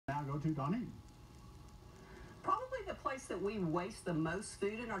to, Donnie? Probably the place that we waste the most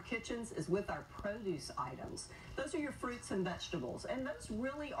food in our kitchens is with our produce items. Those are your fruits and vegetables, and those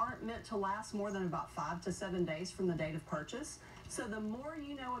really aren't meant to last more than about 5 to 7 days from the date of purchase. So the more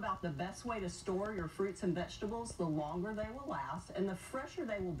you know about the best way to store your fruits and vegetables, the longer they will last, and the fresher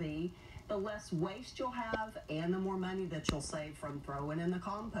they will be, the less waste you'll have, and the more money that you'll save from throwing in the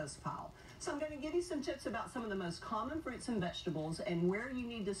compost pile. So I'm going to give you some tips about some of the most common fruits and vegetables and where you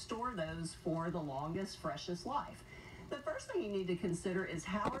need to store those for the longest, freshest life. The first thing you need to consider is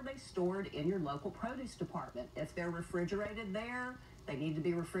how are they stored in your local produce department. If they're refrigerated there, they need to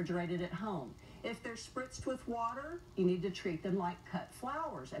be refrigerated at home. If they're spritzed with water, you need to treat them like cut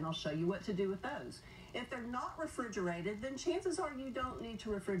flowers, and I'll show you what to do with those. If they're not refrigerated, then chances are you don't need to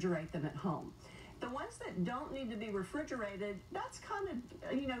refrigerate them at home. The ones that don't need to be refrigerated, that's kind of,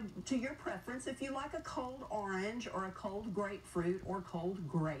 to your preference. If you like a cold orange or a cold grapefruit or cold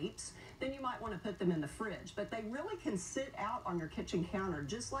grapes, then you might want to put them in the fridge. But they really can sit out on your kitchen counter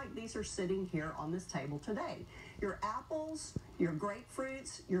just like these are sitting here on this table today. Your apples, your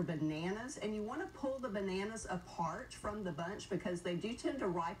grapefruits, your bananas, and you want to pull the bananas apart from the bunch because they do tend to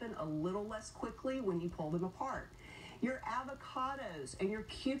ripen a little less quickly when you pull them apart. Your avocados and your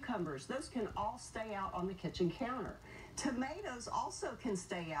cucumbers, those can all stay out on the kitchen counter. Tomatoes also can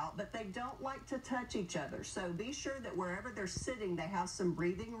stay out, but they don't like to touch each other. So be sure that wherever they're sitting, they have some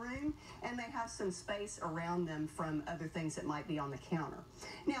breathing room and they have some space around them from other things that might be on the counter.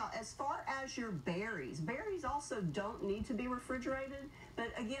 Now, as far as your berries, berries also don't need to be refrigerated.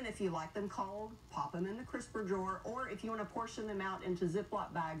 But again, if you like them cold, pop them in the crisper drawer, or if you want to portion them out into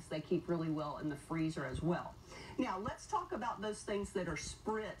Ziploc bags, they keep really well in the freezer as well. Now, let's talk about those things that are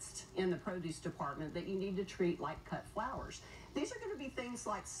spritzed in the produce department that you need to treat like cut flowers. These are going to be things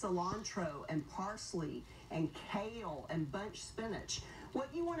like cilantro and parsley and kale and bunch spinach. What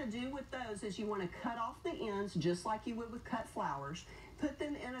you want to do with those is you want to cut off the ends just like you would with cut flowers. Put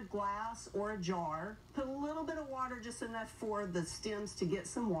them in a glass or a jar. Put a little bit of water, just enough for the stems to get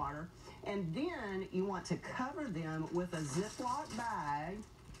some water. And then you want to cover them with a Ziploc bag,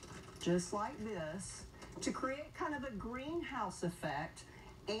 just like this, to create kind of a greenhouse effect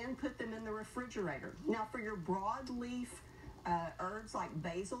and put them in the refrigerator. Now, for your broadleaf herbs like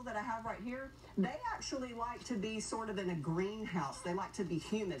basil that I have right here, they actually like to be sort of in a greenhouse. They like to be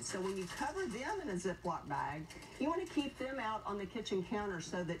humid. So when you cover them in a Ziploc bag, you want to keep them out on the kitchen counter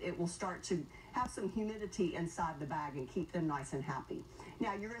so that it will start to have some humidity inside the bag and keep them nice and happy.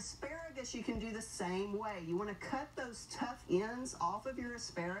 Now, your asparagus, you can do the same way. You want to cut those tough ends off of your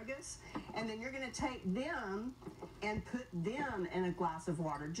asparagus, and then you're going to take them and put them in a glass of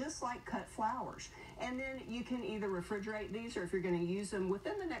water, just like cut flowers. And then you can either refrigerate these, or if you're going to use them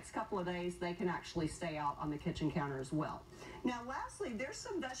within the next couple of days, they can actually stay out on the kitchen counter as well. Now, lastly, there's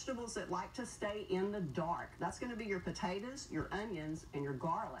some vegetables that like to stay in the dark. That's going to be your potatoes, your onions, and your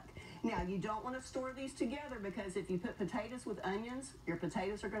garlic. Now, you don't want to store these together because if you put potatoes with onions, your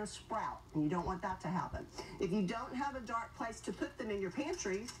potatoes are going to sprout, and you don't want that to happen. If you don't have a dark place to put them in your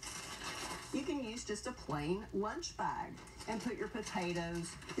pantry, you can use just a plain lunch bag and put your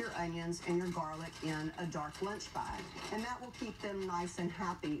potatoes, your onions, and your garlic in a dark lunch bag. And that will keep them nice and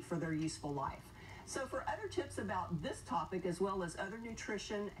happy for their useful life. So for other tips about this topic, as well as other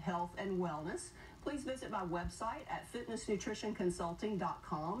nutrition, health, and wellness, please visit my website at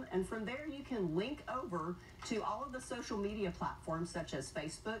fitnessnutritionconsulting.com. And from there, you can link over to all of the social media platforms such as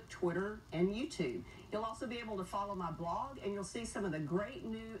Facebook, Twitter, and YouTube. You'll also be able to follow my blog, and you'll see some of the great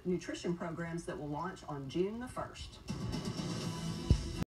new nutrition programs that will launch on June the 1st.